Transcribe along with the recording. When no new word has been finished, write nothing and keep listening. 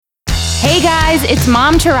Hey guys, it's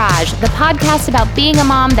Momtourage, the podcast about being a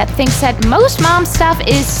mom that thinks that most mom stuff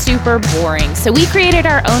is super boring. So we created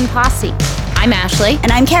our own posse. I'm Ashley.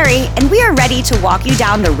 And I'm Carrie, and we are ready to walk you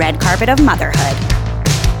down the red carpet of motherhood.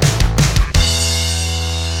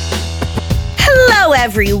 Hello,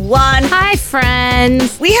 everyone. Hi,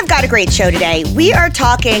 friends. We have got a great show today. We are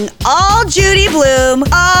talking all Judy Blume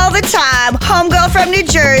all the time. Homegirl from New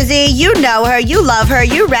Jersey. You know her. You love her.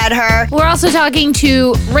 You read her. We're also talking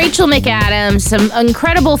to Rachel McAdams, some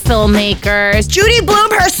incredible filmmakers. Judy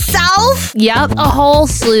Blume herself. Yep, a whole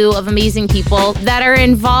slew of amazing people that are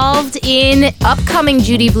involved in upcoming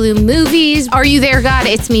Judy Blume movies. Are You There, God?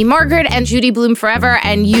 It's Me, Margaret, and Judy Blume Forever,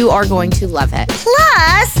 and you are going to love it.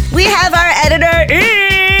 Plus, we have our editor,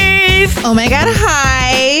 Eve. Oh my God,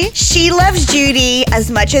 hi. She loves Judy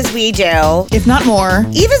as much as we do. If not more.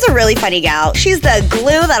 Eve is a really funny gal. She's the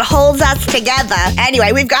glue that holds us together.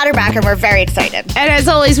 Anyway, we've got her back and we're very excited. And as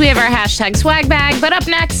always, we have our hashtag swag bag. But up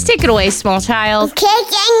next, take it away, small child.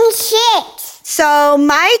 Kicking shit. So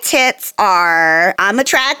my tits are, I'm a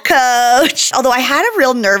track coach. Although I had a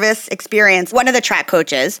real nervous experience. One of the track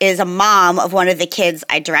coaches is a mom of one of the kids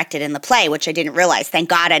I directed in the play, which I didn't realize. Thank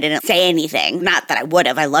God I didn't say anything. Not that I would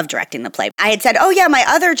have. I love directing the play. I had said, oh yeah, my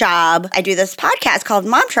other job, I do this podcast called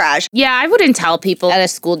Momtourage. Yeah, I wouldn't tell people at a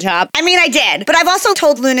school job. I mean, I did. But I've also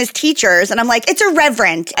told Luna's teachers, and I'm like, it's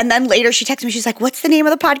irreverent. And then later she texted me, she's like, what's the name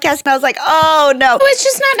of the podcast? And I was like, oh no. It's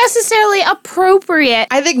just not necessarily appropriate.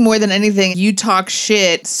 I think more than anything, you talk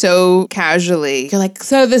shit so casually. You're like,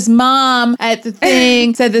 so this mom at the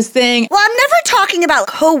thing said this thing. Well, I'm never talking about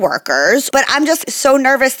coworkers, but I'm just so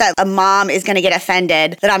nervous that a mom is going to get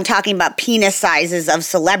offended that I'm talking about penis sizes of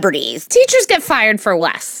celebrities. Teachers get fired for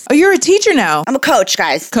less. Oh, you're a teacher now. I'm a coach,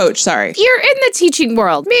 guys. Coach, sorry. You're in the teaching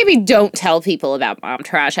world. Maybe don't tell people about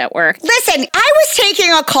Momtourage at work. Listen, I was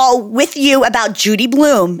taking a call with you about Judy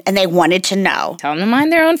Blume, and they wanted to know. Tell them to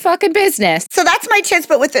mind their own fucking business. So that's my tits,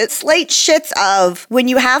 but with the slight shits of when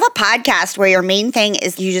you have a podcast where your main thing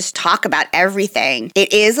is you just talk about everything,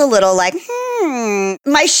 it is a little like,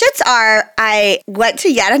 My shits are, I went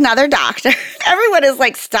to yet another doctor. Everyone is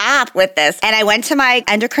like, stop with this. And I went to my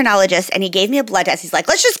endocrinologist and he gave me a blood test. He's like,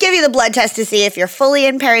 let's just give you the blood test to see if you're fully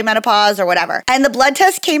in perimenopause or whatever. And the blood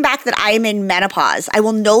test came back that I am in menopause. I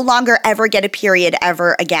will no longer ever get a period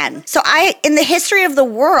ever again. So I, in the history of the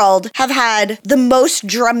world, have had the most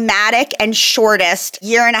dramatic and shortest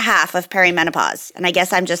year and a half of perimenopause. And I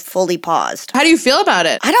guess I'm just fully paused. How do you feel about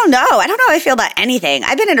it? I don't know. I don't know how I feel about anything.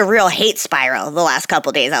 I've been in a real hate spiral the last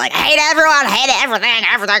couple days. I'm like, hate everyone, hate everything,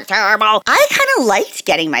 everything's terrible. I kind of liked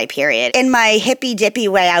getting my period. In my hippy dippy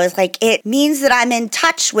way, I was like, it means that I'm in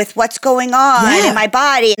touch with what's going on in my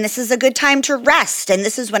body. And this is a good time to rest. And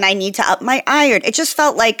this is when I need to up my iron. It just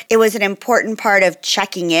felt like it was an important part of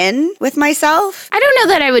checking in with myself. I don't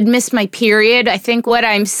know that I would miss my period. I think what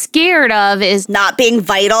I'm scared of is not being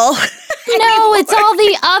vital. No, it's all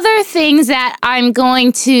the other things that I'm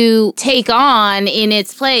going to take on in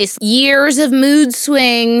its place. Years of mood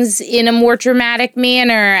swings in a more dramatic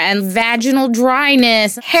manner and vaginal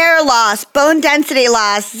dryness. Hair loss, bone density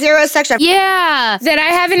loss, zero sex drive. Yeah, that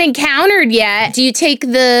I haven't encountered yet. Do you take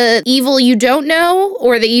the evil you don't know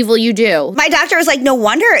or the evil you do? My doctor was like, no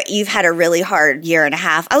wonder you've had a really hard year and a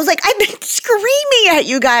half. I was like, I've been screaming at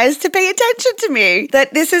you guys to pay attention to me,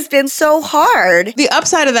 that this has been so hard. The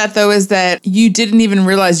upside of that, though, is that you didn't even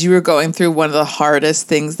realize you were going through one of the hardest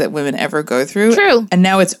things that women ever go through. True. And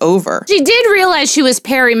now it's over. She did realize she was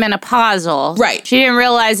perimenopausal. Right. She didn't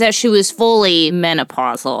realize that she was fully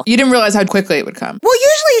menopausal. You didn't realize how quickly it would come. Well,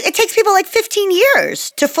 usually it takes people like 15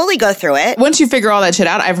 years to fully go through it. Once you figure all that shit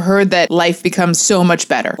out, I've heard that life becomes so much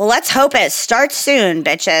better. Well, let's hope it starts soon,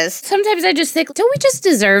 bitches. Sometimes I just think, don't we just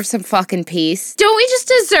deserve some fucking peace? Don't we just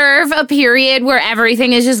deserve a period where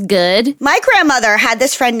everything is just good? My grandmother had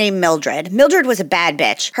this friend named Mildred. Mildred was a bad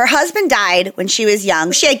bitch. Her husband died when she was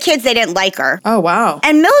young. She had kids, they didn't like her. Oh, wow.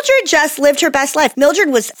 And Mildred just lived her best life. Mildred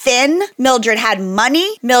was thin. Mildred had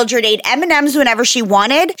money. Mildred ate M&Ms whenever she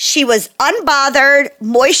wanted. She was unbothered,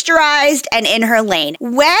 moisturized, and in her lane.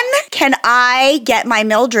 When can I get my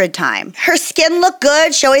Mildred time? Her skin looked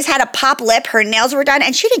good. She always had a pop lip. Her nails were done,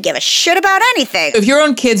 and she didn't give a shit about anything. If your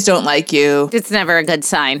own kids don't like you, It's never a good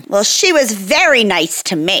sign. Well, she was very nice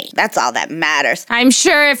to me. That's all that matters. I'm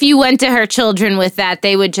sure if you went went to her children with that,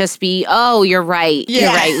 they would just be, oh, you're right. Yeah.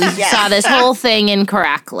 You're right. We saw this whole thing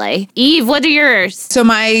incorrectly. Eve, what are yours? So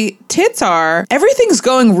my tits are, everything's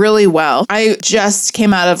going really well. I just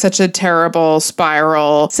came out of such a terrible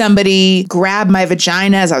spiral. Somebody grabbed my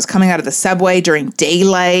vagina as I was coming out of the subway during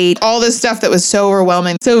daylight. All this stuff that was so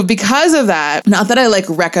overwhelming. So because of that, not that I like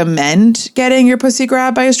recommend getting your pussy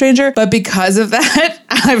grabbed by a stranger, but because of that,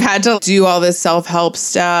 I've had to do all this self-help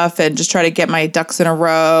stuff and just try to get my ducks in a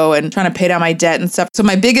row and trying to pay down my debt and stuff. So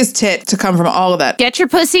my biggest tit to come from all of that. Get your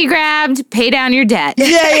pussy grabbed, pay down your debt.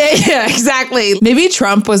 Yeah, exactly. Maybe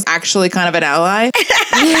Trump was actually kind of an ally.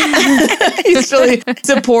 He's really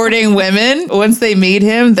supporting women. Once they meet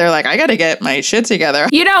him, they're like, I got to get my shit together.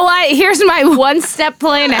 You know what? Here's my one-step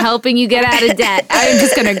plan to helping you get out of debt. I'm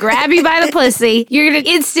just going to grab you by the pussy. You're going to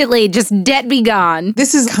instantly just debt be gone.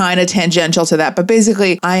 This is kind of tangential to that, but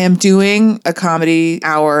basically I am doing a comedy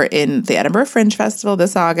hour in the Edinburgh Fringe Festival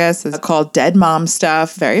this August. It's called Dead Mom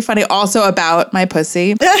Stuff. Very funny. Also about my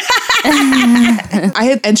pussy. I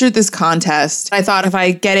had entered this contest. I thought if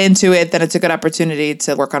I get into it, then it's a good opportunity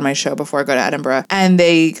to work on my show before I go to Edinburgh. And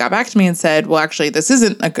they got back to me and said, well, actually, this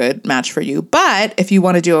isn't a good match for you. But if you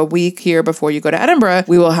want to do a week here before you go to Edinburgh,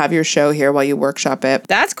 we will have your show here while you workshop it.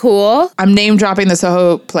 That's cool. I'm name dropping the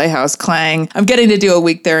Soho Playhouse Clang. I'm getting to do a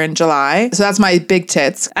week there in July. So that's my big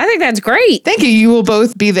tits. I think that's great. Thank you. You will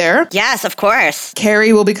both be there. Yes, of course.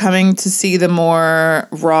 Carrie will be coming to see the more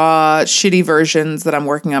raw, shitty versions that I'm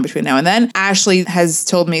working on between now and then. Ashley has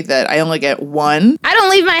told me that I only get one. I don't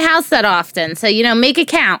leave my house that often, so, make it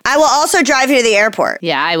count. I will also drive you to the airport.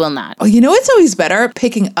 Yeah, I will not. Oh, it's always better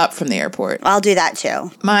picking up from the airport. I'll do that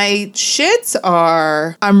too. My shits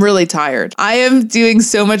are, I'm really tired. I am doing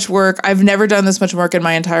so much work. I've never done this much work in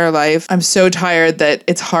my entire life. I'm so tired that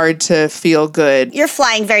it's hard to feel good. You're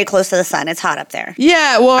flying very close to the sun. It's hot up there.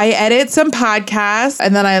 Yeah, well, I edit some podcasts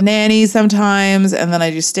and then I nanny sometimes and then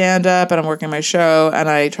I do stand up and I'm working my show and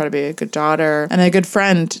I try to be a good daughter and a good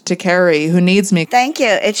friend to Carrie who needs me. Thank you.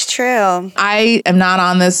 It's true. I am not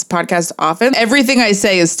on this podcast often. Everything I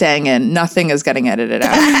say is staying in. Nothing is getting edited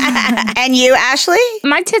out. And you, Ashley?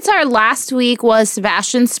 My tits are last week was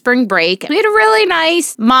Sebastian's spring break. We had a really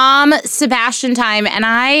nice mom Sebastian time and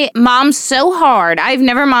I mommed so hard. I've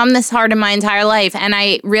never mommed this hard in my entire life. And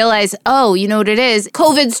I realized, oh, you know what it is?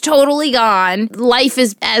 COVID's totally gone. Life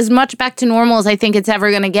is as much back to normal as I think it's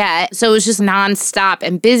ever going to get. So it was just nonstop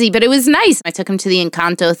and busy, but it was nice. I took him to the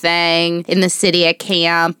Encanto thing in the city at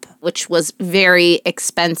camp, which was very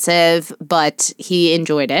expensive, but he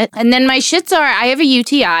enjoyed it. And then my shits are, I have a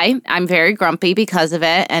UTI. I'm very grumpy because of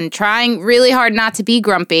it and trying really hard not to be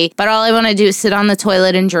grumpy, but all I want to do is sit on the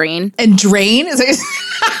toilet and drain. And drain?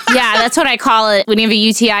 Yeah, that's what I call it. When you have a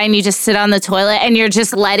UTI and you just sit on the toilet and you're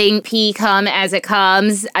just letting pee come as it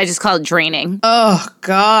comes, I just call it draining. Oh,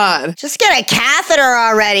 God. Just get a catheter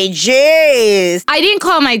already. Jeez. I didn't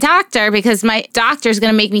call my doctor because my doctor's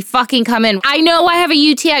going to make me fucking come in. I know I have a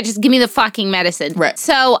UTI. Just give me the fucking medicine. Right.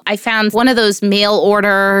 So I found one of those mail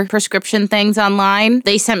order prescription things online.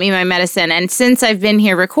 They sent me my medicine. And since I've been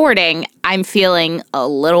here recording, I'm feeling a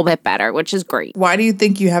little bit better, which is great. Why do you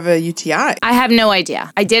think you have a UTI? I have no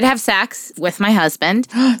idea. I did have sex with my husband.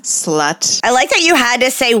 Slut. I like that you had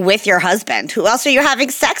to say with your husband. Who else are you having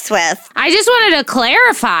sex with? I just wanted to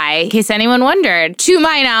clarify, in case anyone wondered. To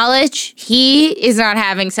my knowledge, he is not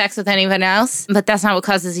having sex with anyone else, but that's not what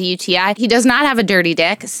causes a UTI. He does not have a dirty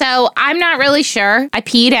dick, so I'm not really sure. I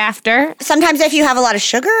peed after. Sometimes if you have a lot of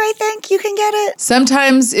sugar, I think you can get it.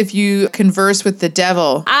 Sometimes if you converse with the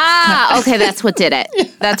devil. Ah, okay, that's what did it.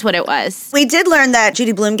 That's what it was. We did learn that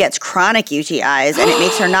Judy Blume gets chronic UTIs and it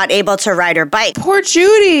makes her not able to ride her bike. Poor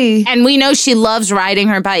Judy. And we know she loves riding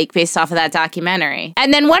her bike based off of that documentary.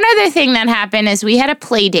 And then one other thing that happened is we had a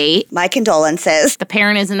play date. My condolences. The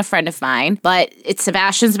parent isn't a friend of mine, but it's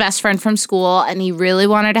Sebastian's best friend from school, and he really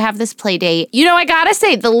wanted to have this play date. I gotta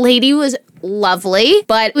say, the lady was lovely,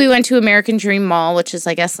 but we went to American Dream Mall, which is,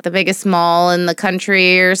 I guess, the biggest mall in the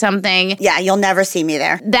country or something. Yeah, you'll never see me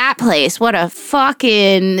there. That place,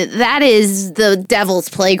 that is the devil's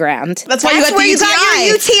playground. That's why you got the UTI. Got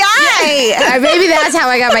your UTI. Maybe that's how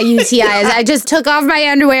I got my UTI. I just took off my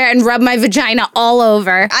underwear and rubbed my vagina all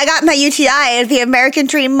over. I got my UTI at the American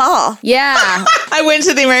Dream Mall. Yeah. I went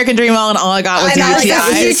to the American Dream Mall and all I got was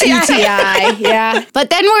UTI. Yeah. But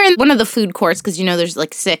then we're in one of the food courts because, there's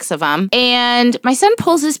like 6 of them. And my son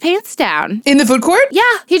pulls his pants down. In the food court? Yeah.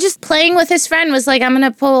 He just playing with his friend was like, I'm going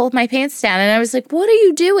to pull my pants down. And I was like, what are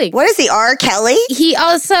you doing? What was the R. Kelly? He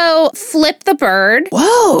also flipped the bird.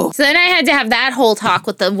 Whoa. So then I had to have that whole talk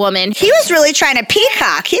with the woman. He was really trying to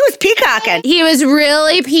peacock. He was peacocking. He was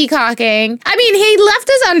really peacocking. I mean, he left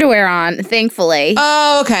his underwear on, thankfully.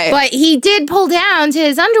 Oh, okay. But he did pull down to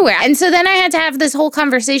his underwear. And so then I had to have this whole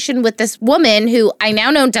conversation with this woman who I now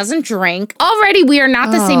know doesn't drink. Already, we are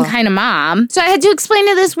not the same kind of mom. So I had to explain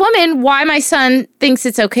to this woman why my son thinks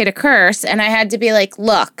it's okay to curse. And I had to be like,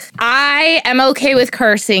 look, I am okay with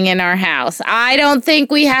cursing in our house. I don't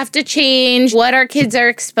think we have to change what our kids are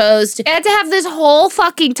exposed to. I had to have this whole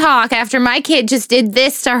fucking talk after my kid just did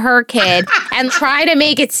this to her kid and try to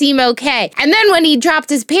make it seem okay. And then when he dropped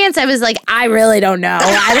his pants, I was like, I really don't know.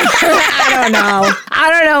 I don't know. I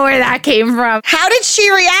don't know where that came from. How did she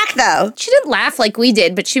react, though? She didn't laugh like we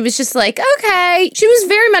did, but she was just like, okay. She was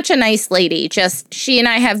very much a nice lady. Just she and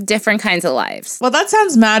I have different kinds of lives. Well, that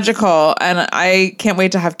sounds magical, and I can't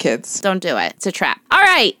wait to have kids. Don't do it. It's a trap. All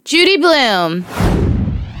right, Judy Blume.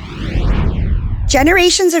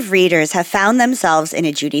 Generations of readers have found themselves in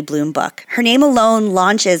a Judy Blume book. Her name alone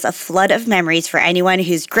launches a flood of memories for anyone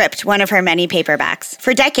who's gripped one of her many paperbacks.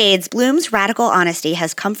 For decades, Blume's radical honesty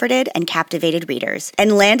has comforted and captivated readers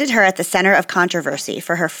and landed her at the center of controversy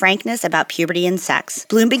for her frankness about puberty and sex.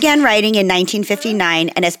 Blume began writing in 1959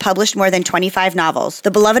 and has published more than 25 novels.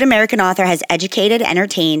 The beloved American author has educated,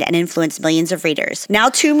 entertained, and influenced millions of readers. Now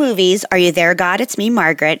 2 movies, Are You There, God? It's Me,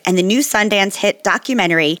 Margaret, and the new Sundance hit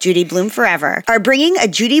documentary, Judy Blume Forever, are bringing a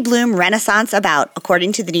Judy Blume renaissance about,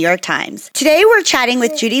 according to the New York Times. Today, we're chatting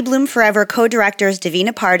with Judy Blume Forever co-directors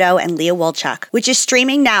Davina Pardo and Leah Wolchuk, which is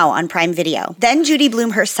streaming now on Prime Video. Then Judy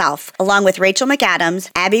Blume herself, along with Rachel McAdams,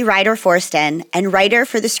 Abby Ryder Forsten, and writer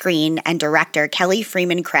for the screen and director Kelly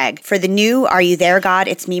Freeman Craig for the new Are You There, God?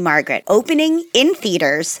 It's Me, Margaret, opening in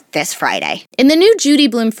theaters this Friday. In the new Judy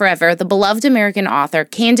Blume Forever, the beloved American author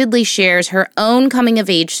candidly shares her own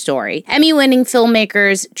coming-of-age story. Emmy-winning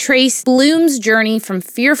filmmakers trace Blume's journey from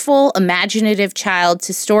fearful, imaginative child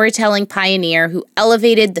to storytelling pioneer who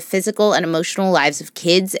elevated the physical and emotional lives of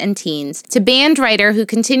kids and teens to band writer who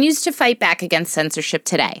continues to fight back against censorship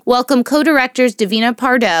today. Welcome co-directors Davina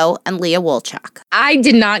Pardo and Leah Wolchuk. I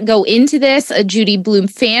did not go into this a Judy Blume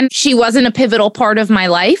fan. She wasn't a pivotal part of my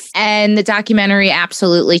life, and the documentary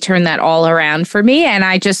absolutely turned that all around for me, and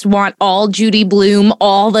I just want all Judy Blume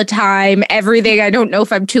all the time, everything. I don't know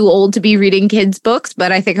if I'm too old to be reading kids' books,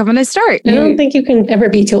 but I think I'm going to start. I don't think you can ever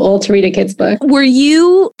be too old to read a kid's book. Were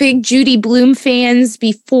you big Judy Blume fans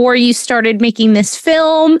before you started making this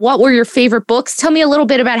film? What were your favorite books? Tell me a little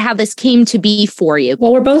bit about how this came to be for you.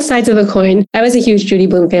 Well, we're both sides of the coin. I was a huge Judy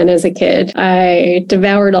Blume fan as a kid. I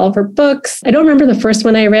devoured all of her books. I don't remember the first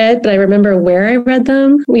one I read, but I remember where I read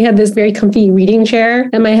them. We had this very comfy reading chair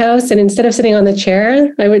at my house, and instead of sitting on the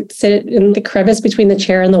chair, I would sit in the crevice between the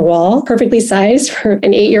chair and the wall, perfectly sized for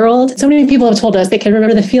an 8-year-old. So many people have told us they can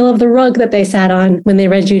remember the feel of the rug that they sat on when they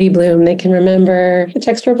read Judy Blume. They can remember the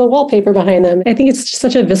texture of the wallpaper behind them. I think it's just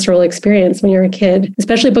such a visceral experience when you're a kid,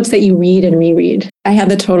 especially books that you read and reread. I had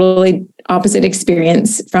the totally opposite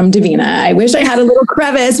experience from Davina. I wish I had a little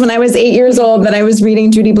crevice when I was 8 years old that I was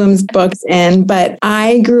reading Judy Blume's books in, but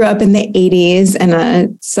I grew up in the 80s in a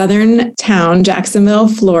southern town, Jacksonville,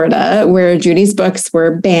 Florida, where Judy's books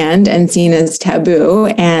were banned and seen as taboo.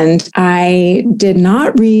 And I did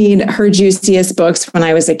not read her juiciest books when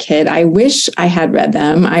I was a kid. I wish I had read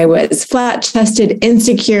them. I was flat-chested,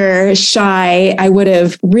 insecure, shy. I would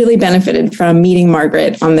have really benefited from meeting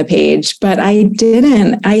Margaret on the page, but I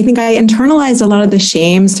didn't. I think I internalized a lot of the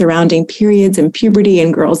shame surrounding periods and puberty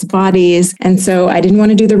and girls' bodies. And so I didn't want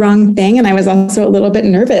to do the wrong thing. And I was also a little bit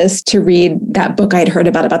nervous to read that book I'd heard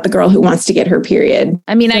about the girl who wants to get her period.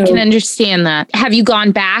 I mean, I can understand that. Have you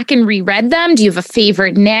gone back and reread them? Do you have a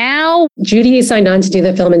favorite now? Judy signed on to do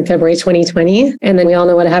the film in February 2020. And then we all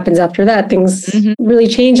know what happens after that. Things really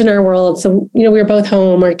change in our world. So, we were both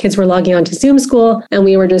home. Our kids were logging on to Zoom school, and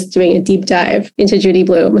we were just doing a deep dive into Judy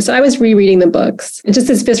Blume. So I was rereading the books. And just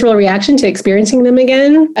this visceral reaction to experiencing them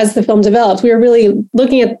again as the film developed. We were really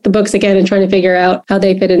looking at the books again and trying to figure out how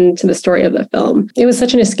they fit into the story of the film. It was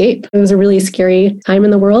such an escape. It was a really scary time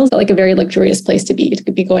in the world, but like a very luxurious place to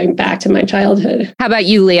be going back to my childhood. How about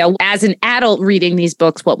you, Leah? As an adult reading these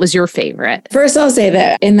books, what was your favorite? First, I'll say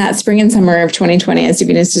that in that spring and summer of 2020, as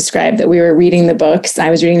Davina's described, that we were reading the books. I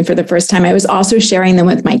was reading them for the first time. I was also sharing them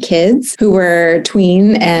with my kids who were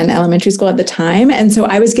tween and elementary school at the time. And so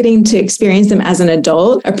I was getting to experience them as an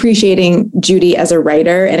adult, appreciate appreciating Judy as a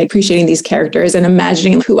writer and appreciating these characters and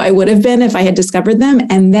imagining who I would have been if I had discovered them.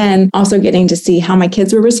 And then also getting to see how my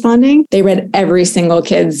kids were responding. They read every single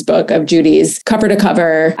kid's book of Judy's cover to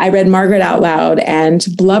cover. I read Margaret out loud and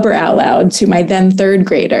Blubber out loud to my then third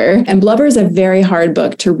grader. And Blubber is a very hard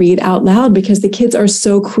book to read out loud because the kids are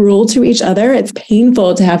so cruel to each other. It's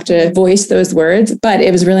painful to have to voice those words, but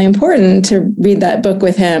it was really important to read that book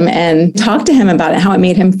with him and talk to him about it, how it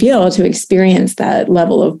made him feel to experience that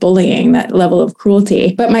level of bullying, that level of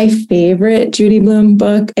cruelty. But my favorite Judy Blume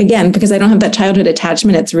book, again, because I don't have that childhood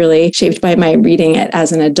attachment, it's really shaped by my reading it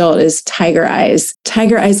as an adult, is Tiger Eyes.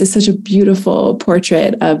 Tiger Eyes is such a beautiful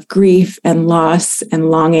portrait of grief and loss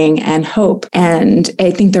and longing and hope. And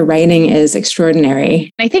I think the writing is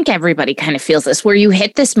extraordinary. I think everybody kind of feels this, where you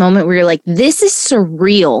hit this moment where you're like, this is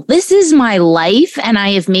surreal. This is my life and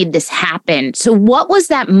I have made this happen. So what was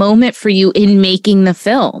that moment for you in making the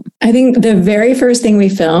film? I think the very first thing we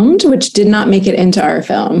filmed, which did not make it into our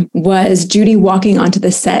film, was Judy walking onto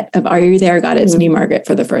the set of Are You There, God? It's Me, Margaret,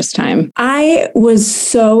 for the first time. I was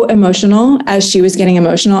so emotional as she was getting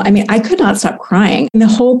emotional. I mean, I could not stop crying. And the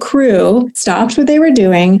whole crew stopped what they were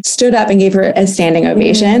doing, stood up and gave her a standing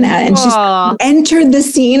ovation. And she entered the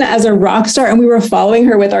scene as a rock star. And we were following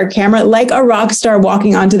her with our camera like a rock star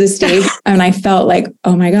walking onto the stage. And I felt like,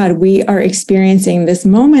 oh my God, we are experiencing this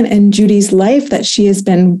moment in Judy's life that she has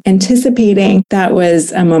been anticipating. That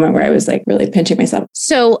was a moment where I was like really pinching myself.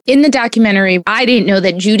 So in the documentary, I didn't know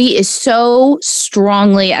that Judy is so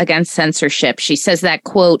strongly against censorship. She says that,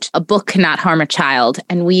 quote, a book cannot harm a child.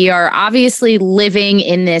 And we are obviously living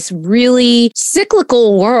in this really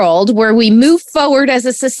cyclical world where we move forward as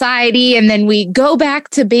a society and then we go back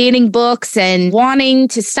to banning books and wanting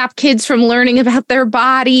to stop kids from learning about their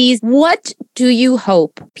bodies. What do you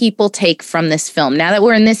hope people take from this film now that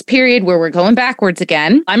we're in this period where we're going backwards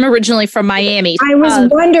again? I'm originally from Miami. I was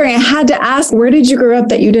wondering, I had to ask, where did you grow up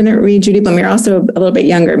that you didn't read Judy Blume? You're also a little bit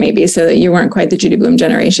younger, maybe, so that you weren't quite the Judy Blume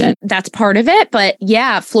generation. That's part of it. But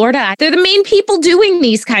yeah, Florida, they're the main people doing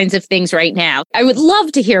these kinds of things right now. I would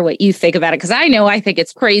love to hear what you think about it, because I think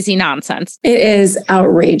it's crazy nonsense. It is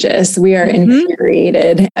outrageous. We are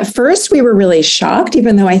infuriated. At first, we were really shocked,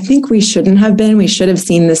 even though I think we shouldn't have been. We should have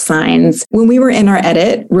seen the signs. When we were in our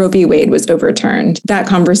edit, Roe v. Wade was overturned. That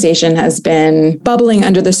conversation has been bubbling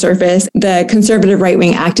under the surface. The conservative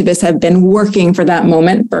right-wing activists have been working for that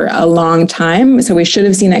moment for a long time. So we should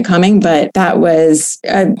have seen it coming, but that was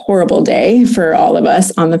a horrible day for all of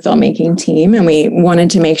us on the filmmaking team. And we wanted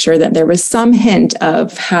to make sure that there was some hint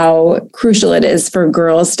of how crucial it is for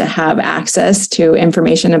girls to have access to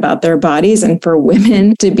information about their bodies and for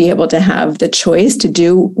women to be able to have the choice to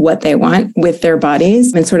do what they want with their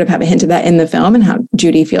bodies, and sort of have a hint of that in the film and how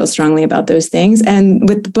Judy feels strongly about those things. And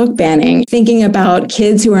with the book banning, thinking about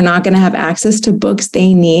kids who are not going to have access to books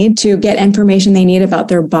they need to get information they need about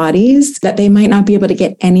their bodies that they might not be able to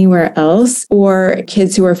get anywhere else, or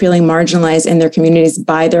kids who are feeling marginalized in their communities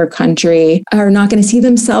by their country, are not going to see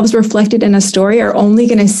themselves reflected in a story, are only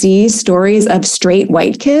going to see stories of straight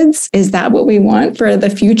white kids. Is that what we want for the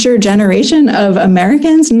future generation of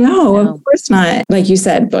Americans? No, of course not. Like you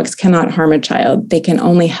said, books cannot harm a child. They can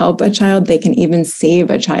only help a child. They can even save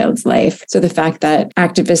a child's life. So the fact that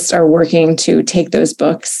activists are working to take those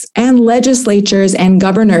books, and legislatures and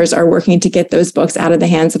governors are working to get those books out of the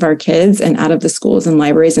hands of our kids and out of the schools and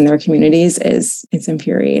libraries in their communities, it's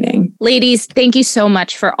infuriating. Ladies, thank you so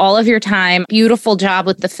much for all of your time. Beautiful job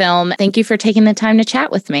with the film. Thank you for taking the time to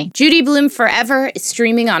chat with me. Judy Blume Forever is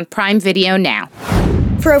streaming on Prime Video now.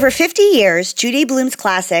 For over 50 years, Judy Blume's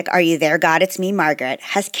classic, Are You There, God? It's Me, Margaret,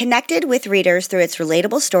 has connected with readers through its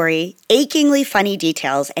relatable story, achingly funny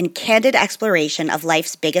details, and candid exploration of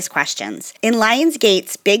life's biggest questions. In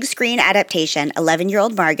Lionsgate's big screen adaptation,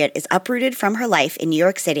 11-year-old Margaret is uprooted from her life in New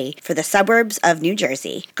York City for the suburbs of New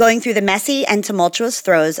Jersey. Going through the messy and tumultuous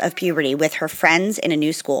throes of puberty with her friends in a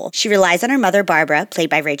new school, she relies on her mother, Barbara,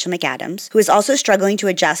 played by Rachel McAdams, who is also struggling to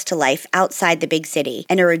adjust to life outside the big city,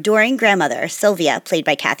 and her adoring grandmother, Sylvia, played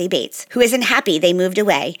by Kathy Bates, who isn't happy they moved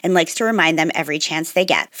away and likes to remind them every chance they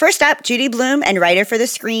get. First up, Judy Blume and writer for the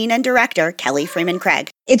screen and director, Kelly Freeman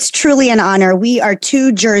Craig. It's truly an honor. We are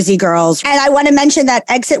two Jersey girls. And I want to mention that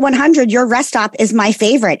Exit 100, your rest stop, is my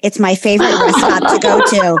favorite. It's my favorite rest stop to go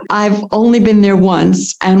to. I've only been there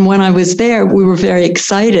once. And when I was there, we were very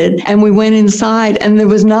excited. And we went inside and there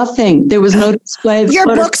was nothing. There was no display. Your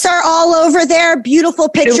books are all over there. Beautiful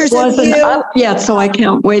pictures of you. It wasn't up yet, so I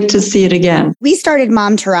can't wait to see it again. We started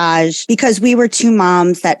Momtourage because we were two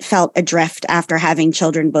moms that felt adrift after having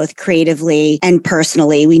children, both creatively and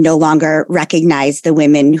personally. We no longer recognized the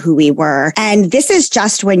women women who we were. And this is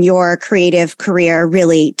just when your creative career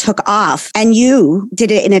really took off. And you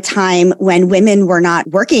did it in a time when women were not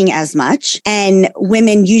working as much, and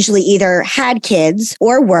women usually either had kids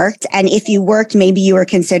or worked. And if you worked, maybe you were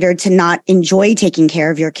considered to not enjoy taking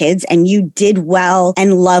care of your kids. And you did well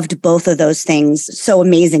and loved both of those things so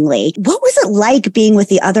amazingly. What was it like being with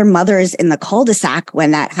the other mothers in the cul-de-sac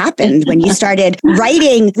when that happened, when you started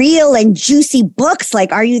writing real and juicy books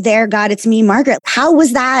like Are You There, God? It's Me, Margaret? How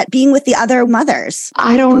was that being with the other mothers?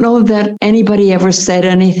 I don't know that anybody ever said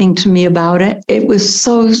anything to me about it. It was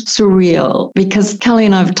so surreal because Kelly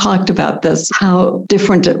and I have talked about this, how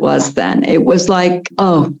different it was then. It was like,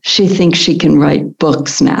 oh, she thinks she can write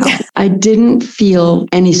books now. I didn't feel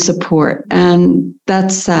any support, and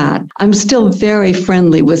that's sad. I'm still very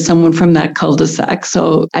friendly with someone from that cul-de-sac,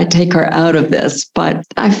 so I take her out of this, but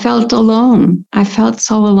I felt alone. I felt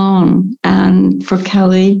so alone. And for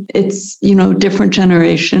Kelly, it's, different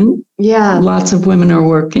generation. Yeah. Lots of women are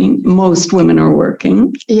working. Most women are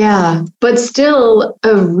working. Yeah, but still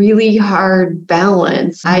a really hard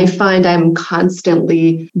balance. I find I'm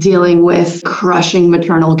constantly dealing with crushing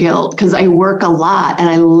maternal guilt because I work a lot and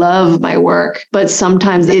I love my work, but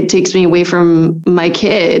sometimes it takes me away from my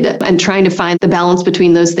kid, and trying to find the balance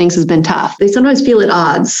between those things has been tough. They sometimes feel at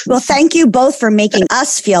odds. Well, thank you both for making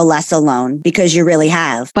us feel less alone, because you really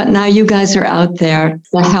have. But now you guys are out there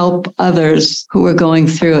to help others who are going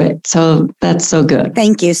through it. So that's so good.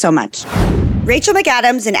 Thank you so much. Rachel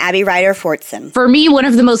McAdams and Abby Ryder Fortson. For me, one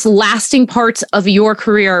of the most lasting parts of your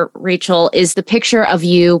career, Rachel, is the picture of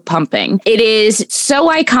you pumping. It is so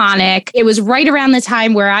iconic. It was right around the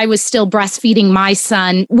time where I was still breastfeeding my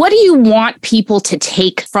son. What do you want people to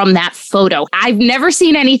take from that photo? I've never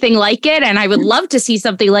seen anything like it, and I would love to see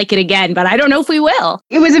something like it again, but I don't know if we will.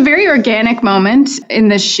 It was a very organic moment in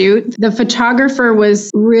the shoot. The photographer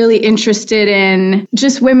was really interested in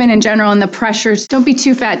just women in general and the pressures. Don't be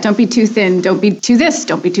too fat, don't be too thin, don't be too this,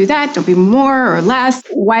 don't be too that, don't be more or less.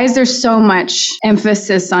 Why is there so much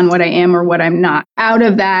emphasis on what I am or what I'm not? Out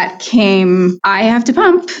of that came, I have to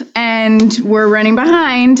pump and we're running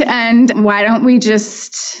behind, and why don't we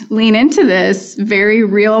just lean into this very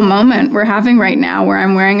real moment we're having right now where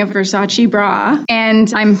I'm wearing a Versace bra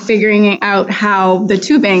and I'm figuring out how the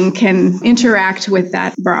tubing can interact with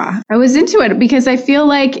that bra. I was into it because I feel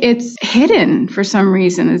like it's hidden for some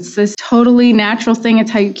reason. It's this totally natural thing.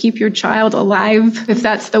 It's how you keep your child alive if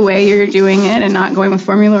that's the way you're doing it and not going with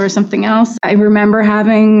formula or something else. I remember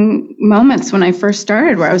having moments when I first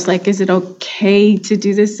started where I was like, is it okay to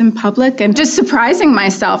do this in public? And just surprising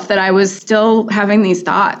myself that I was still having these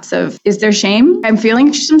thoughts of, is there shame? I'm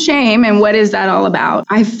feeling some shame, and what is that all about?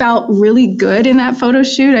 I felt really good in that photo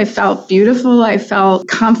shoot. I felt beautiful. I felt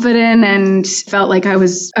confident and felt like I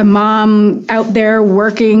was a mom out there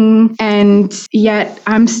working, and yet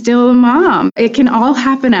I'm still a mom. It can all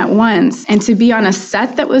happen at once. And to be on a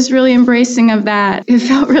set that was really embracing of that, it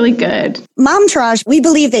felt really good. Momtourage, we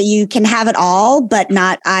believe that you can have it all, but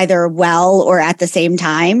not either well or at the same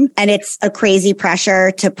time. And it's a crazy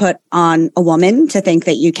pressure to put on a woman to think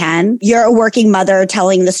that you can. You're a working mother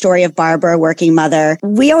telling the story of Barbara, a working mother.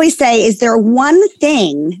 We always say, is there one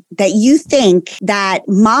thing that you think that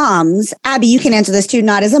moms, Abby, you can answer this too,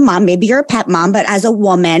 not as a mom, maybe you're a pet mom, but as a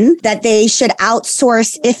woman, that they should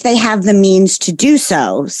outsource if they have the means to do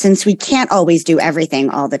so, since we can't always do everything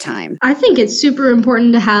all the time? I think it's super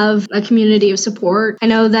important to have a community of support. I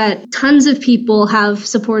know that tons of people have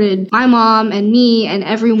supported my mom and me and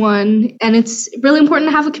everyone, and it's really important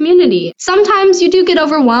to have a community. Sometimes you do get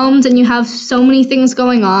overwhelmed and you have so many things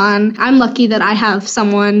going on. I'm lucky that I have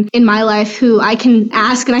someone in my life who I can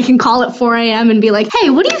ask and I can call at 4 a.m. and be like, hey,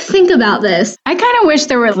 what do you think about this? I kind of wish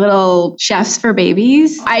there were little chefs for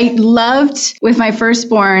babies. I loved with my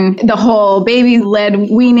firstborn the whole baby-led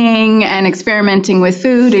weaning and experimenting with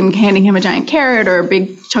food and handing him a giant carrot or a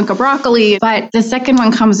big chunk of broccoli. But the second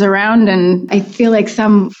one comes around and I feel like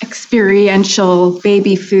some experiential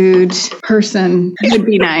baby food person would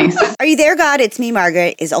be nice. Are You There, God? It's Me,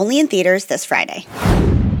 Margaret is only in theaters this Friday.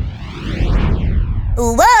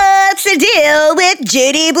 What's the deal with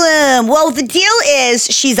Judy Blume? Well, the deal is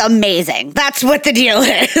she's amazing. That's what the deal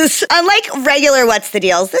is. Unlike regular What's the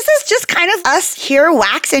Deals, this is just kind of us here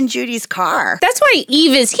waxing Judy's car. That's why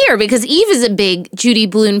Eve is here, because Eve is a big Judy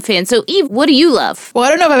Blume fan. So Eve, what do you love? Well, I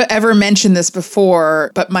don't know if I've ever mentioned this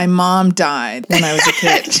before, but my mom died when I was a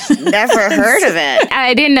kid. Never heard of it.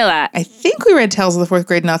 I didn't know that. I think we read Tales of the Fourth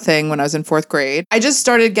Grade Nothing when I was in fourth grade. I just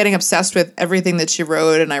started getting obsessed with everything that she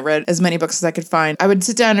wrote, and I read as many books as I could find. I would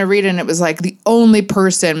sit down and read it, and it was like the only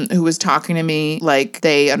person who was talking to me like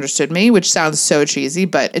they understood me, which sounds so cheesy,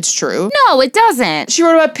 but it's true. No, it doesn't. She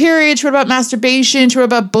wrote about periods, she wrote about masturbation, she wrote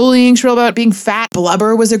about bullying, she wrote about being fat.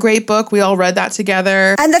 Blubber was a great book. We all read that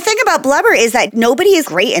together. And the thing about Blubber is that nobody is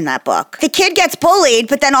great in that book. The kid gets bullied,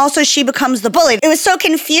 but then also she becomes the bully. It was so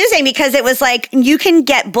confusing because it was like, you can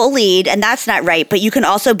get bullied and that's not right, but you can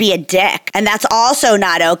also be a dick and that's also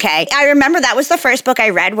not okay. I remember that was the first book I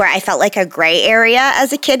read where I felt like a gray area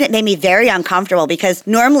as a kid. It made me very uncomfortable because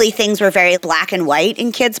normally things were very black and white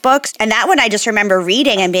in kids' books. And that one I just remember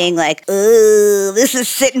reading and being like, ooh, this is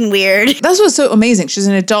sitting weird. That's what's so amazing. She's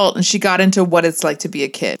an adult and she got into what it's like to be a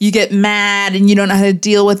kid. You get mad and you don't know how to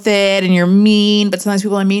deal with it and you're mean, but sometimes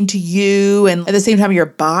people are mean to you. And at the same time, your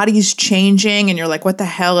body's changing and you're like, what the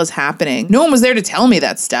hell is happening? No one was there to tell me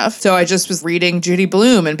that stuff. So I just was reading Judy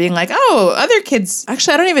Blume and being like, oh, other kids.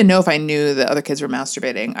 Actually, I don't even know if I knew that other kids were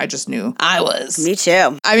masturbating. I just knew I was. Me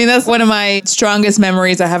too. I mean, that's one of my strongest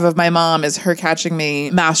memories I have of my mom is her catching me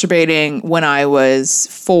masturbating when I was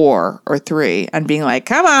 4 or 3 and being like,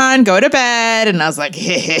 come on, go to bed. And I was like,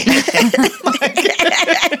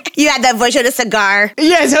 You had that voice with a cigar.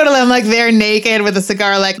 Yeah, totally. I'm like there naked with a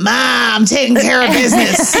cigar like, Mom, taking care of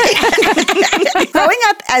business. Growing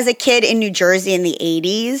up as a kid in New Jersey in the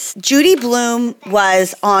 80s, Judy Blume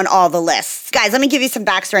was on all the lists. Guys, let me give you some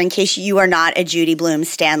backstory in case you are not a Judy Blume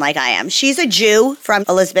stan like I am. She's a Jew from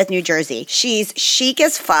Elizabeth, New Jersey. She's chic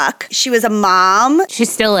as fuck. She was a mom. She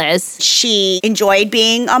still is. She enjoyed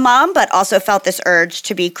being a mom, but also felt this urge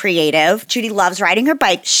to be creative. Judy loves riding her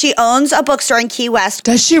bike. She owns a bookstore in Key West.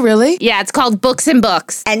 Does she really? Yeah, it's called Books and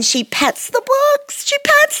Books. And she pets the books. She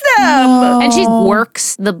pets them. And she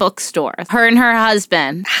works the bookstore. Her and her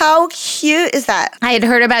husband. How cute is that? I had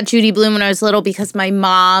heard about Judy Blume when I was little because my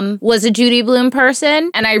mom was a Judy Blume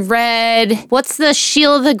person. And I read, what's the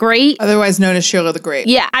Sheila the Great? Otherwise known as Sheila the Great.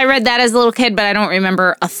 Yeah, I read that as a little kid, but I don't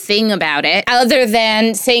remember a thing about it. Other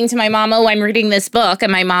than saying to my mom, oh, I'm reading this book.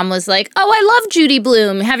 And my mom was like, oh, I love Judy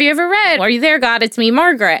Blume. Have you ever read? Are you there, God? It's me,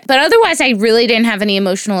 Margaret. But otherwise, I really didn't have any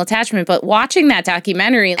emotional attachment. But watching that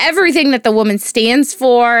documentary, everything that the woman stands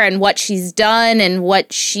for and what she's done and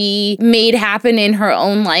what she made happen in her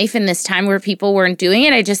own life in this time where people weren't doing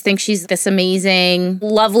it, I just think she's this amazing,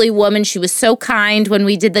 lovely woman. She was so kind when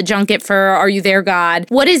we did the junket for Are You There, God?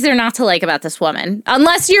 What is there not to like about this woman?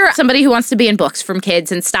 Unless you're somebody who wants to ban books from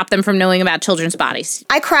kids and stop them from knowing about children's bodies.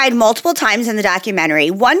 I cried multiple times in the documentary.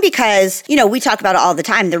 One, because, we talk about it all the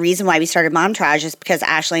time. The reason why we started Momtourage is because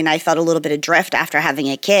Ashley and I felt a little bit adrift after having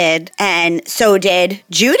a kid. And so did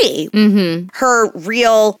Judy. Mm-hmm. Her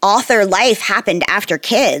real author life happened after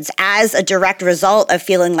kids as a direct result of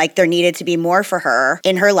feeling like there needed to be more for her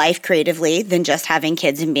in her life creatively than just having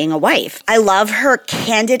kids and being a wife. I love her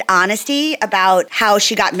candid honesty about how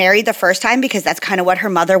she got married the first time because that's kind of what her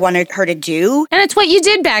mother wanted her to do. And it's what you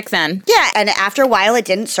did back then. Yeah. And after a while, it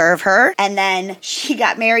didn't serve her. And then she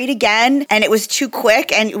got married again and it was too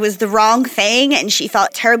quick and it was the wrong thing. And she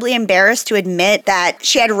felt terribly embarrassed to admit that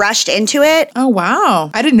she had rushed into it. Oh,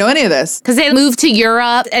 wow. I didn't know any of this. Because they moved to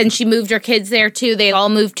Europe and she moved her kids there too. They all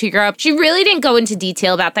moved to Europe. She really didn't go into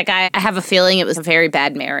detail about that guy. I have a feeling it was a very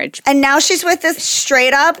bad marriage. And now she's with this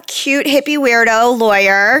straight up cute hippie weirdo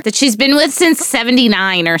lawyer that she's been with since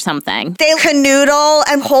 79 or something. They canoodle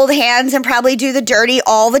and hold hands and probably do the dirty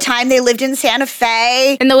all the time. They lived in Santa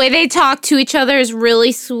Fe. And the way they talk to each other is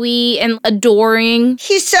really sweet and adoring.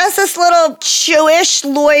 He's just this little Jewish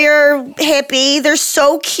lawyer hippie. They're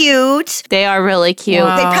so cute. They are really cute.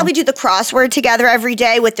 Wow. They probably do the crossword together every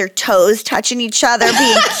day with their toes touching each other,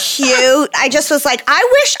 being cute. I just was like, I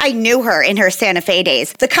wish I knew her in her Santa Fe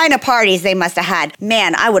days. The kind of parties they must have had.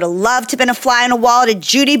 Man, I would have loved to have been a fly on a wall at a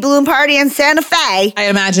Judy Blume party in Santa Fe. I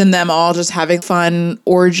imagine them all just having fun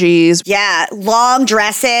orgies. Yeah, long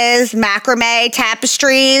dresses, macrame,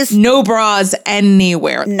 tapestries. No bras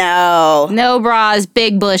anywhere. No. No bras,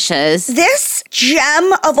 big bushes. This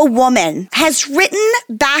gem of a woman has written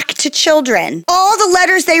back to children. All the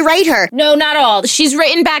letters they write her. No, not all. She's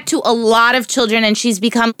written back to a lot of children and she's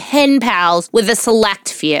become pen pals with a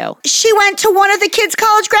select few. She went to one of the kids'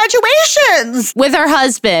 college graduations. With her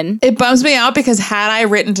husband. It bums me out because had I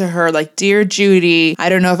written to her like, Dear Judy, I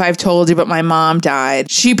don't know if I've told you, but my mom died,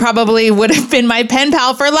 she probably would have been my pen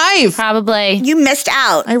pal for life. Probably. You missed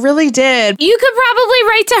out. I really did. You could probably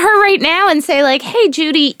write to her right now and say like, hey,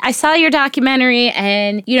 Judy, I saw your documentary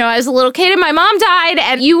and, I was a little kid and my mom died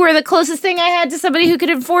and you were the closest thing I had to somebody who could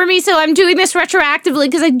inform me. So I'm doing this retroactively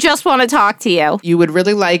because I just want to talk to you. You would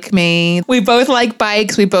really like me. We both like bikes.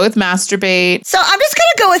 because we both masturbate. So I'm just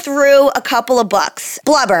going to go through a couple of books.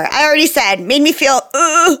 Blubber, I already said, made me feel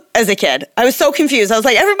as a kid. I was so confused. I was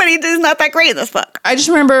like, everybody is not that great in this book. I just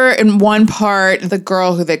remember in one part, the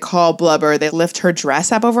girl who they call Blubber, they lift her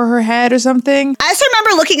dress up over her head or something. I just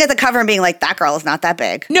remember looking at the cover and being like, that girl is not that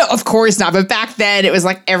big. No, of course not. But back then, it was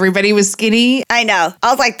like everybody was skinny. I know. I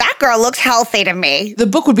was like, that girl looks healthy to me. The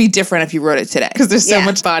book would be different if you wrote it today because there's so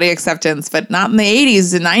much body acceptance, but not in the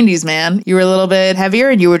 80s and 90s, man. You were a little bit heavier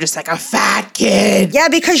and you were just like a fat kid. Yeah,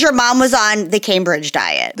 because your mom was on the Cambridge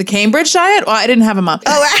diet. The Cambridge diet? Well, I didn't have a mom.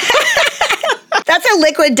 Oh, that's a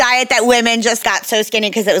liquid diet that women just got so skinny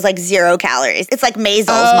because it was like 0 calories. It's like Maisel's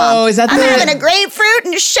mom. Oh, is that I'm having a grapefruit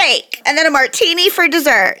and a shake and then a martini for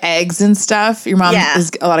dessert. Eggs and stuff? Your mom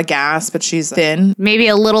is a lot of gas, but she's thin. Maybe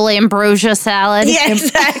a little ambrosia salad. Yeah,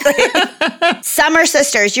 exactly. Summer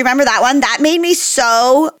Sisters. Do you remember that one? That made me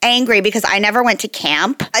so angry because I never went to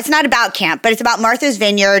camp. It's not about camp, but it's about Martha's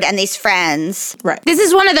Vineyard and these friends. Right. This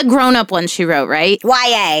is one of the grown-up ones she wrote, right?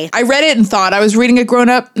 YA. I read it and thought I was reading a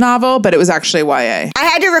grown-up novel, but it was actually YA. I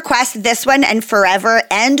had to request this one and Forever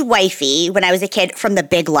and Wifey when I was a kid from the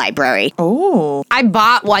big library. Oh. I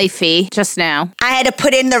bought Wifey just now. I had to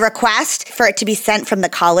put in the request for it to be sent from the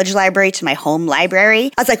college library to my home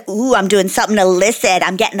library. I was like, ooh, I'm doing something illicit.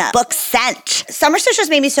 I'm getting a book sent. Summer Sisters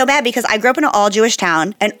made me so mad because I grew up in an all-Jewish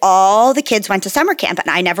town and all the kids went to summer camp and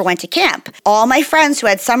I never went to camp. All my friends who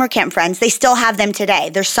had summer camp friends, they still have them today.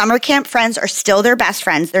 Their summer camp friends are still their best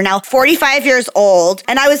friends. They're now 45 years old.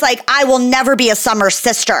 And I was like, I will never be a summer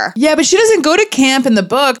sister. Yeah, but she doesn't go to camp in the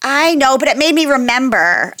book. I know, but it made me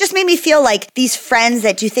remember. Just made me feel like these friends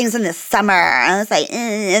that do things in the summer. I was like,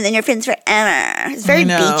 and then you're friends forever. It's very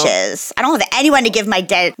beaches. I don't have anyone to give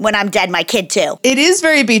when I'm dead, my kid to. It is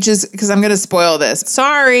very beaches because I'm going to spoil this.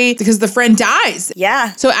 Sorry, because the friend dies.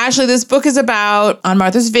 Yeah. So Ashley, this book is about on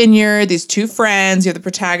Martha's Vineyard, these two friends. You have the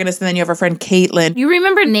protagonist and then you have her friend Caitlin. You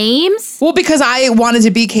remember names? Well, because I wanted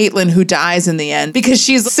to be Caitlin who dies in the end because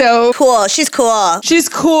she's so cool. She's cool. She's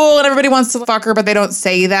cool and everybody wants to fuck her, but they don't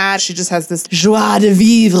say that. She just has this joie de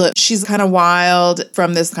vivre. She's kind of wild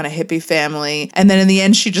from this kind of hippie family. And then in the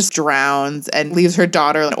end, she just drowns and leaves her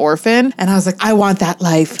daughter an orphan. And I was like, I want that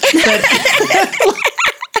life. But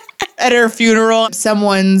at her funeral,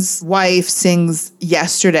 someone's wife sings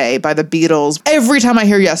Yesterday by the Beatles. Every time I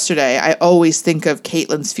hear Yesterday, I always think of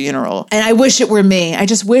Caitlin's funeral. And I wish it were me. I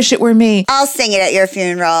just wish it were me. I'll sing it at your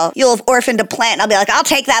funeral. You'll have orphaned a plant. And I'll be like, I'll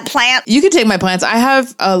take that plant. You can take my plants. I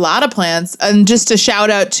have a lot of plants. And just a shout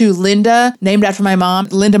out to Linda, named after my mom.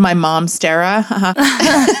 Linda, my mom, Stara.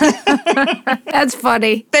 That's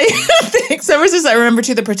funny. Thanks. Ever since I remember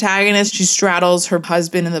too, the protagonist, she straddles her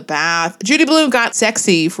husband in the bath. Judy Blume got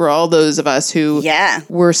sexy for all those of us who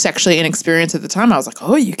were sexually inexperienced at the time. I was like,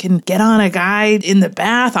 oh, you can get on a guy in the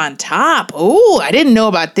bath on top. Oh, I didn't know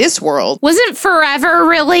about this world. Wasn't Forever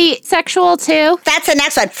really sexual too? That's the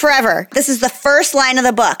next one. Forever. This is the first line of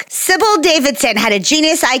the book. Sybil Davidson had a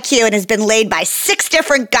genius IQ and has been laid by 6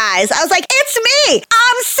 different guys. I was like, it's me.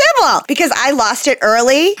 I'm Sybil. Because I lost it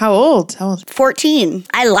early. How old? 14.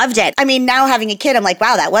 I loved it. I mean, now having a kid, I'm like,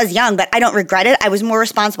 wow, that was young, but I don't regret it. I was more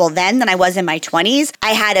responsible then than I was in my 20s.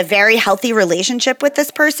 I had a very healthy relationship with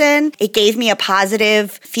this person. It gave me a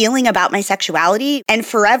positive feeling about my sexuality, and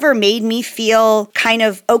Forever made me feel kind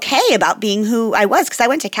of okay about being who I was because I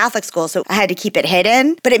went to Catholic school, so I had to keep it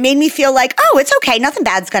hidden. But it made me feel like, oh, it's okay. Nothing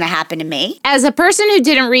bad's going to happen to me. As a person who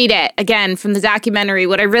didn't read it, again, from the documentary,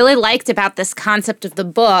 what I really liked about this concept of the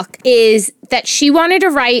book is that she wanted to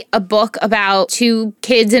write a book about 2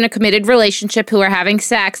 kids in a committed relationship who are having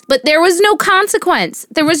sex, but there was no consequence.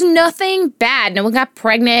 There was nothing bad. No one got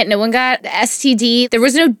pregnant. No one got STD. There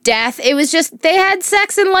was no death. It was just they had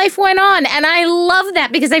sex and life went on. And I love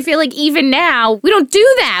that because I feel like even now, we don't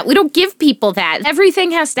do that. We don't give people that.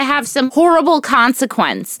 Everything has to have some horrible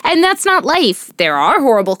consequence. And that's not life. There are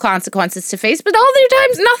horrible consequences to face, but other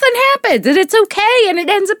times nothing happens and it's okay and it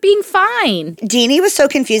ends up being fine. Deanie was so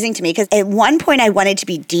confusing to me because at one point I wanted to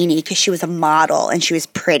be Deanie because she was a model and she was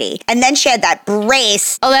pretty. And then she had that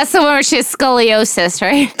brace. Oh, that's the one where she has scoliosis,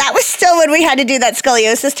 right? That was still when we had to do that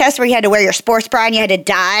scoliosis test where you had to wear your sports bra and you had to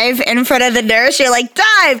dive in front of the nurse. You're like,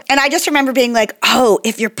 dive. And I just remember being like, oh,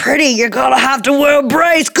 if you're pretty, you're going to have to wear a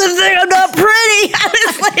brace because I'm not pretty. I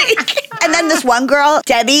was like, and then this one girl,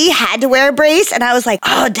 Debbie, had to wear a brace. And I was like,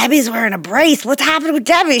 oh, Debbie's wearing a brace. What's happening with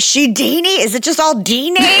Debbie? Is she Deanie? Is it just all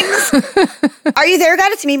D names? Are You There?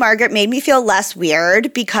 Got It To Me, Margaret made me feel less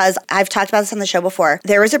weird because I've talked about this on the show before.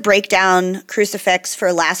 There was a breakdown crucifix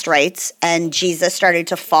for last rites and Jesus started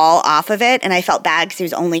to fall off of it. And I felt bad because he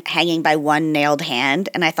was only only hanging by one nailed hand.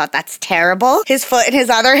 And I thought, that's terrible. His foot and his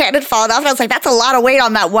other hand had fallen off. And I was like, that's a lot of weight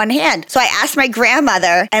on that one hand. So I asked my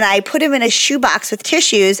grandmother, and I put him in a shoebox with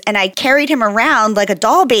tissues, and I carried him around like a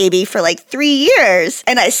doll baby for like 3 years.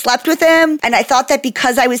 And I slept with him. And I thought that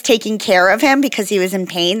because I was taking care of him, because he was in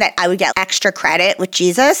pain, that I would get extra credit with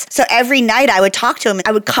Jesus. So every night I would talk to him.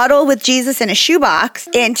 I would cuddle with Jesus in a shoebox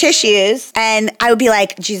in tissues. And I would be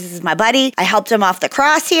like, Jesus is my buddy. I helped him off the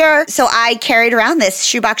cross here. So I carried around this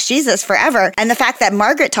shoebox Jesus forever. And the fact that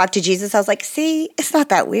Margaret talked to Jesus, I was like, see, it's not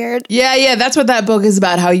that weird. Yeah, that's what that book is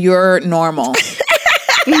about, how you're normal.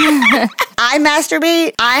 I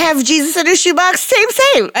masturbate. I have Jesus in a shoebox.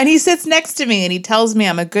 Same. And he sits next to me and he tells me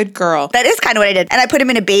I'm a good girl. That is kind of what I did. And I put him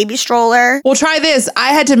in a baby stroller. Well, try this. I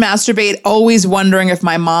had to masturbate always wondering if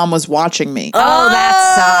my mom was watching me. Oh, that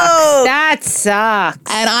sucks. That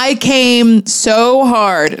sucks. And I came so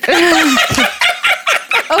hard.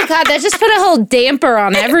 Oh, God, that just put a whole damper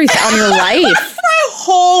on on your life. My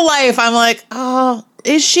whole life, I'm like, oh,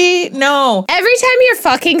 is she? No. Every time you're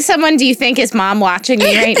fucking someone, do you think, is mom watching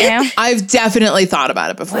me right now? I've definitely thought about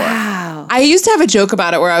it before. Wow. I used to have a joke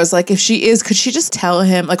about it where I was like, if she is, could she just tell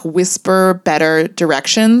him, like, whisper better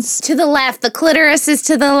directions? To the left. The clitoris is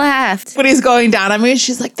to the left. When he's going down on me,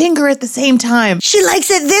 she's like, finger at the same time. She likes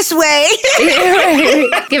it this way.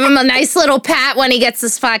 Give him a nice little pat when he gets the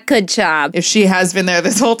spot. Good job. If she has been there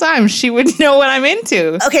this whole time, she would know what I'm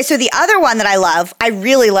into. Okay, so the other one that I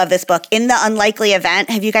really love this book, In the Unlikely Event.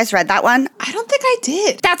 Have you guys read that one? I don't think I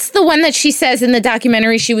did. That's the one that she says in the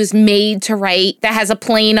documentary she was made to write that has a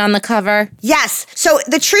plane on the cover. Yes. So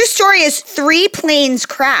the true story is 3 planes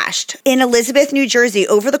crashed in Elizabeth, New Jersey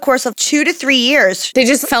over the course of 2 to 3 years. They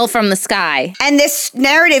just fell from the sky. And this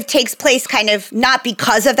narrative takes place kind of not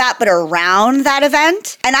because of that, but around that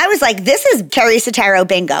event. And I was like, this is Carrie Sotero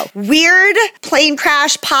bingo. Weird plane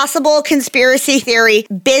crash, possible conspiracy theory,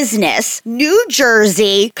 business, New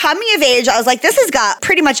Jersey, coming of age. I was like, this has got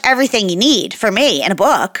pretty much everything you need for me in a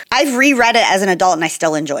book. I've reread it as an adult and I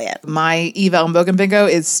still enjoy it. My Eve Ellenbogen bingo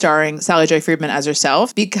is starring Sally Joy Friedman as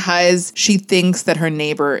herself because she thinks that her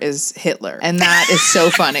neighbor is Hitler. And that is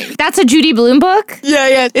so funny. That's a Judy Blume book?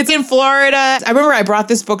 Yeah. It's in Florida. I remember I brought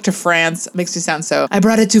this book to France. Makes me sound so. I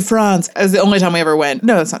brought it to France. It was the only time we ever went.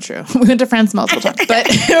 No, that's not true. We went to France multiple times. But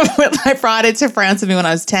I brought it to France with me when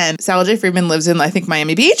I was 10. Sally Joy Friedman lives in, I think,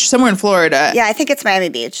 Miami Beach, somewhere in Florida. Yeah, I think it's Miami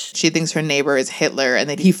Beach. She thinks her neighbor is Hitler and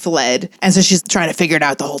that he fled. And so she's trying to figure it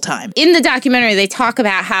out the whole time. In the documentary, they talk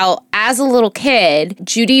about how as a little kid,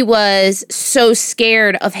 Judy was so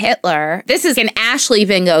scared of Hitler. This is an Ashley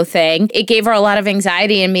bingo thing. It gave her a lot of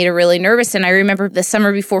anxiety and made her really nervous. And I remember the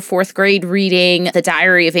summer before 4th grade reading The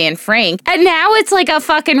Diary of Anne Frank. And now it's like a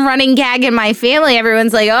fucking running gag in my family.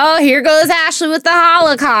 Everyone's like, oh, here goes Ashley with the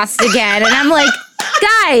Holocaust again. And I'm like,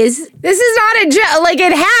 guys, this is not a joke. Like,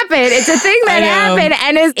 it happened. It's a thing that happened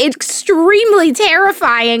and is extremely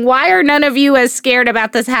terrifying. Why are none of you as scared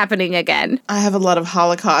about this happening again? I have a lot of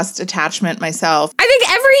Holocaust attachment myself. I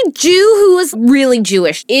think every Jew who was really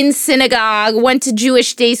Jewish in synagogue went to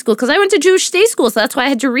Jewish day school, because I went to Jewish day school, so that's why I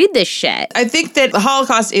had to read this shit. I think that the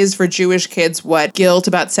Holocaust is for Jewish kids what guilt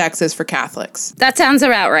about sex is for Catholics. That sounds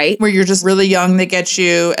about right. Where you're just really young, they get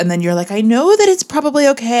you, and then you're like, I know that it's probably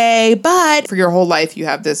okay, but for your whole life, you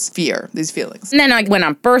have this fear, these feelings. And then I went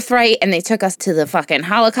on Birthright, and they took us to the fucking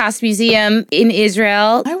Holocaust Museum in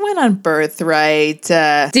Israel. I went on Birthright.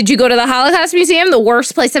 Did you go to the Holocaust Museum? The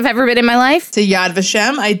worst place I've ever been in my life? To Yad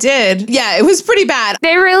Vashem? I did. Yeah, it was pretty bad.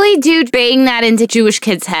 They really do bang that into Jewish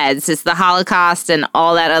kids' heads. It's the Holocaust and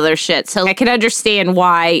all that other shit. So I can understand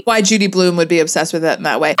why Judy Blume would be obsessed with it in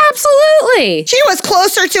that way. Absolutely. She was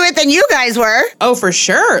closer to it than you guys were. Oh, for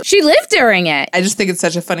sure. She lived during it. I just think it's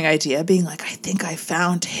such a funny idea, being like, I think I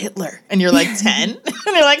found Hitler. And you're like 10? And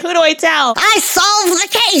they're like, who do I tell? I solved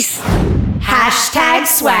the case. Hashtag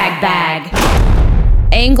swag bag.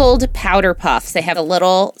 Angled powder puffs. They have a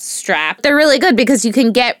little strap. They're really good because you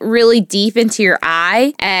can get really deep into your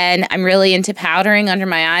eye. And I'm really into powdering under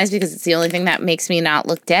my eyes because it's the only thing that makes me not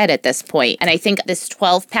look dead at this point. And I think this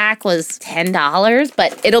 12 pack was $10,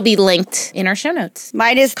 but it'll be linked in our show notes.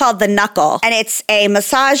 Mine is called the Knuckle, and it's a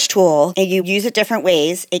massage tool, and you use it different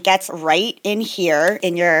ways. It gets right in here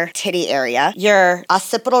in your titty area, your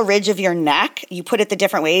occipital ridge of your neck. You put it the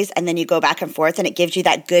different ways, and then you go back and forth, and it gives you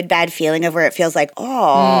that good, bad feeling of where it feels like,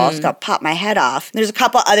 it's gonna pop my head off. There's a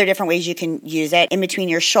couple other different ways you can use it in between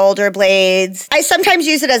your shoulder blades. I sometimes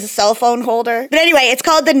use it as a cell phone holder. But anyway, it's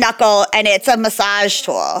called the Knuckle, and it's a massage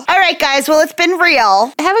tool. All right, guys. Well, it's been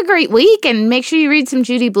real. Have a great week, and make sure you read some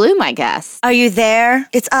Judy Blume, I guess. Are you there?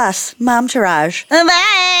 It's us, Momtourage. Bye.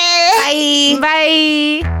 Bye. Bye.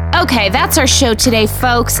 Bye. Okay, that's our show today,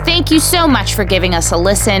 folks. Thank you so much for giving us a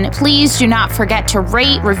listen. Please do not forget to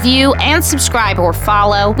rate, review, and subscribe or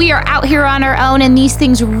follow. We are out here on our own, and these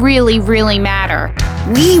things really, really matter.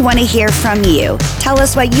 We want to hear from you. Tell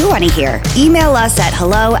us what you want to hear. Email us at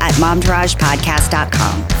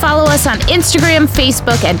hello@momtouragepodcast.com. Follow us on Instagram,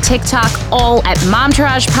 Facebook, and TikTok, all at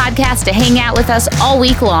Momtourage Podcast, to hang out with us all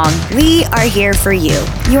week long. We are here for you.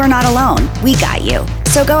 You are not alone. We got you.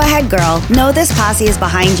 So go ahead, girl. Know this posse is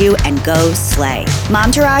behind you and go slay.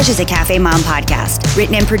 Momtourage is a Cafe Mom podcast.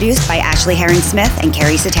 Written and produced by Ashley Herring-Smith and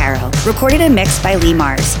Carrie Sotero. Recorded and mixed by Lee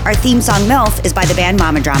Mars. Our theme song, MILF, is by the band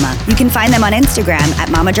Mama Drama. You can find them on Instagram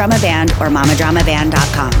at Mama Drama Band or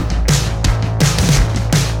mamadramaband.com.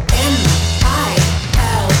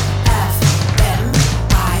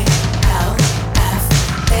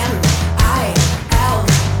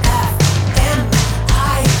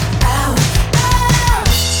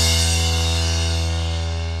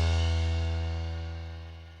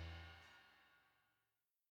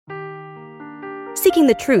 Seeking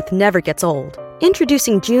the truth never gets old.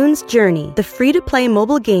 Introducing June's Journey, the free-to-play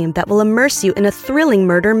mobile game that will immerse you in a thrilling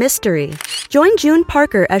murder mystery. Join June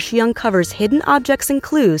Parker as she uncovers hidden objects and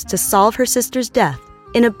clues to solve her sister's death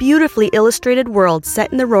in a beautifully illustrated world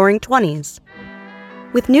set in the Roaring '20s.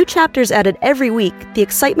 With new chapters added every week, the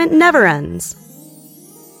excitement never ends.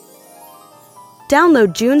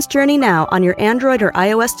 Download June's Journey now on your Android or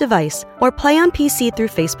iOS device, or play on PC through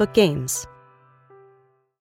Facebook Games.